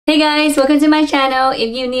Hey guys, welcome to my channel.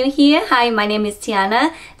 If you're new here, hi, my name is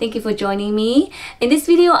Tiana. Thank you for joining me. In this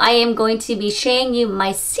video, I am going to be sharing you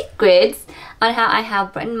my secrets on how I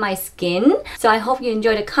have brightened my skin. So I hope you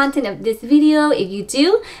enjoy the content of this video. If you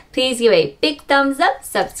do, please give a big thumbs up,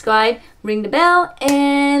 subscribe, ring the bell,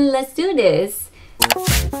 and let's do this.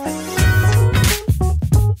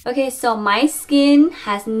 Okay, so my skin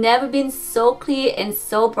has never been so clear and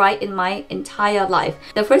so bright in my entire life.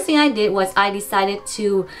 The first thing I did was I decided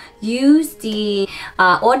to use the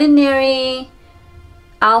Ordinary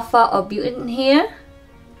Alpha Arbutin here.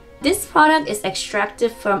 This product is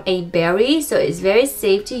extracted from a berry, so it's very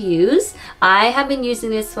safe to use. I have been using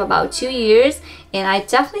this for about 2 years and I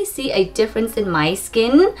definitely see a difference in my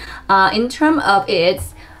skin in terms of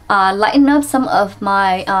its lighten up some of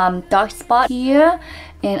my dark spot here,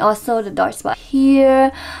 and also the dark spot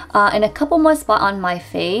here, and a couple more spots on my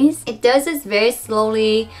face. It does this very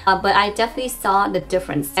slowly, but I definitely saw the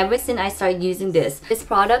difference ever since I started using this. This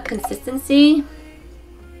product consistency,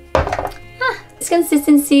 this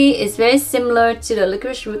consistency is very similar to the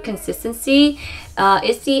Licoris root consistency.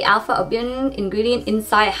 It's the alpha arbutin ingredient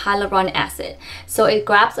inside hyaluronic acid. So it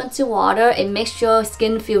grabs onto water, it makes your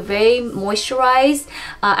skin feel very moisturized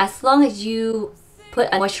as long as you put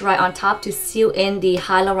a moisturizer on top to seal in the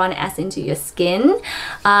hyaluronic acid into your skin.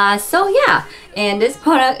 So yeah, and this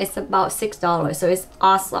product is about $6, so it's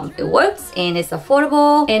awesome. It works and it's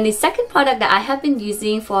affordable. And the second product that I have been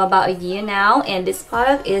using for about a year now, and this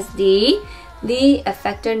product is the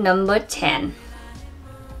Effector number 10.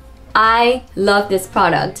 I love this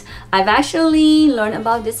product. I've actually learned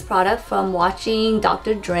about this product from watching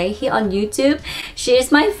Dr. Dre here on YouTube. She is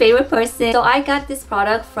my favorite person. So I got this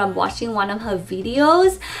product from watching one of her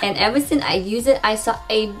videos, and ever since I use it, I saw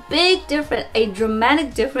a big difference, a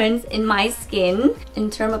dramatic difference in my skin in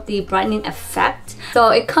terms of the brightening effect. So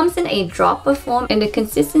it comes in a dropper form, and the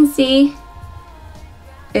consistency,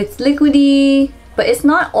 it's liquidy, but it's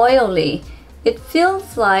not oily. It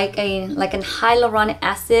feels like an hyaluronic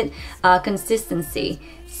acid consistency.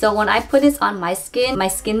 So when I put this on my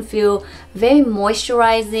skin feels very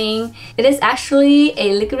moisturizing. It is actually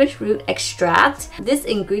a licorice root extract. This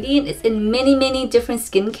ingredient is in many different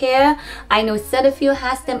skincare. I know Cetaphil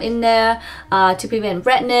has them in there to prevent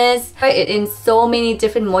redness. It in so many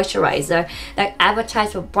different moisturizer that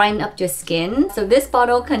advertise for brighten up your skin. So this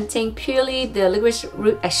bottle contains purely the licorice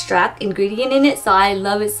root extract ingredient in it. So I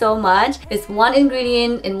love it so much. It's one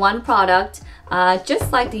ingredient in one product.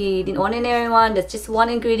 Just like the ordinary one, there's just one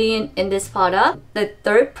ingredient in this product. The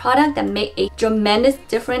third product that made a tremendous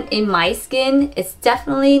difference in my skin is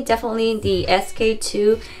definitely the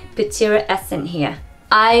SK2 Pitera Essence here.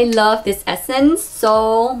 I love this essence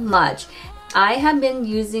so much. I have been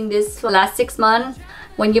using this for the last 6 months.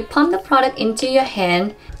 When you pump the product into your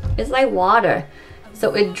hand, it's like water.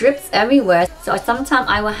 So it drips everywhere. So sometimes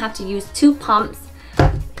I will have to use 2 pumps,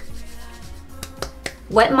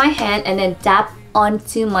 wet my hand, and then dab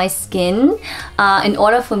onto my skin in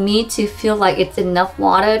order for me to feel like it's enough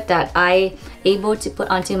water that I able to put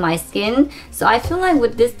onto my skin. So I feel like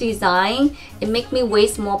with this design, it makes me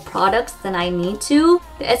waste more products than I need to.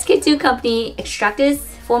 The SK2 company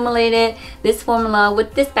formulated this formula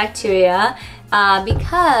with this bacteria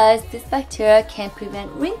because this bacteria can prevent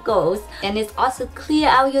wrinkles, and it's also clear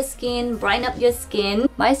out your skin, brighten up your skin.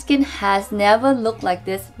 My skin has never looked like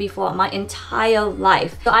this before my entire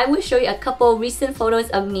life. So I will show you a couple recent photos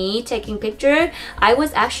of me taking picture. I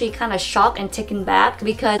was actually kind of shocked and taken back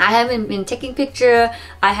because I haven't been taking picture.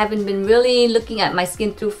 I haven't been really looking at my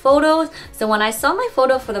skin through photos. So when I saw my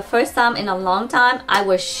photo for the first time in a long time, I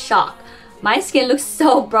was shocked. My skin looks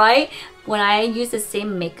so bright when I use the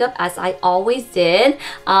same makeup as I always did.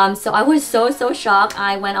 So I was so shocked.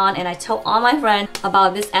 I went on and I told all my friends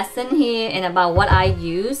about this essence here and about what I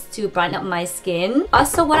use to brighten up my skin.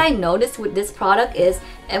 Also, what I noticed with this product is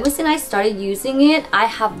ever since I started using it, I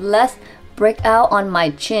have less breakout on my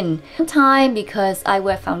chin. Sometimes because I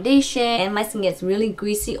wear foundation and my skin gets really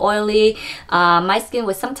greasy, oily, my skin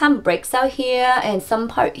will sometimes breaks out here and some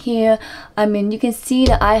part here. I mean, you can see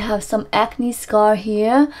that I have some acne scar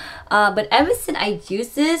here. But ever since I use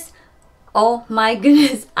this, oh my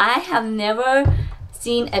goodness, I have never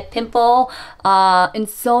seen a pimple in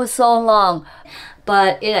so long.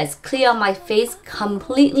 But it has cleared my face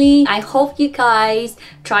completely. I hope you guys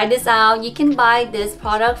try this out. You can buy this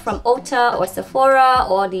product from Ulta or Sephora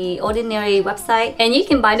or the Ordinary website, and you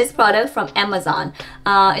can buy this product from Amazon.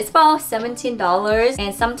 It's about $17,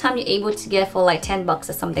 and sometimes you're able to get for like 10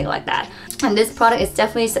 bucks or something like that. And this product is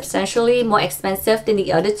definitely substantially more expensive than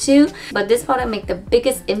the other two, but this product makes the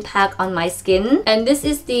biggest impact on my skin. And this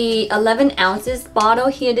is the 11 ounces bottle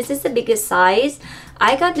here. This is the biggest size.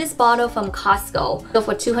 I got this bottle from Costco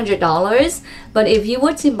for $200, but if you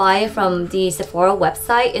were to buy it from the Sephora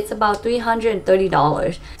website, it's about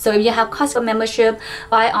 $330. So if you have Costco membership,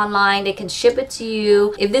 buy online, they can ship it to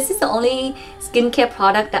you. If this is the only skincare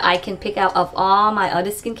product that I can pick out of all my other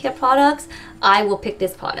skincare products, I will pick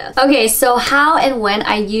this product. Okay, so how and when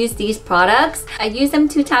I use these products, I use them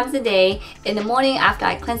 2 times a day, in the morning after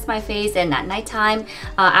I cleanse my face and at nighttime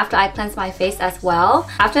after I cleanse my face as well.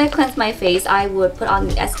 After I cleanse my face, I would put on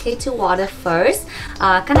the SK2 water first,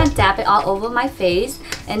 kind of dab it all over my face,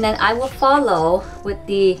 and then I will follow with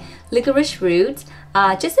the Licoris root,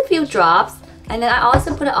 just a few drops, and then I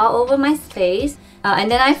also put it all over my face.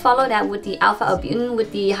 And then I follow that with the alpha arbutin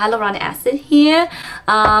with the hyaluronic acid here,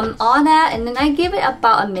 all that, and then I give it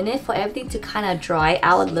about a minute for everything to kind of dry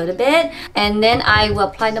out a little bit, and then I will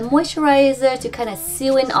apply the moisturizer to kind of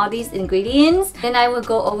seal in all these ingredients. Then I will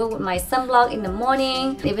go over with my sunblock in the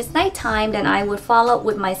morning. If it's nighttime, then I would follow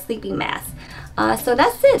with my sleeping mask. So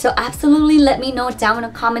that's it. So absolutely let me know down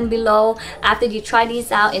in the comment below after you try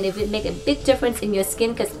these out and if it make a big difference in your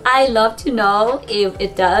skin, because I love to know if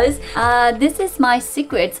it does. This is my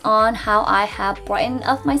secrets on how I have brightened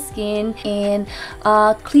up my skin and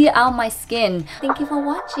clear out my skin. Thank you for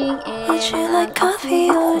watching, and would you like coffee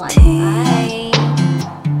or tea? Bye.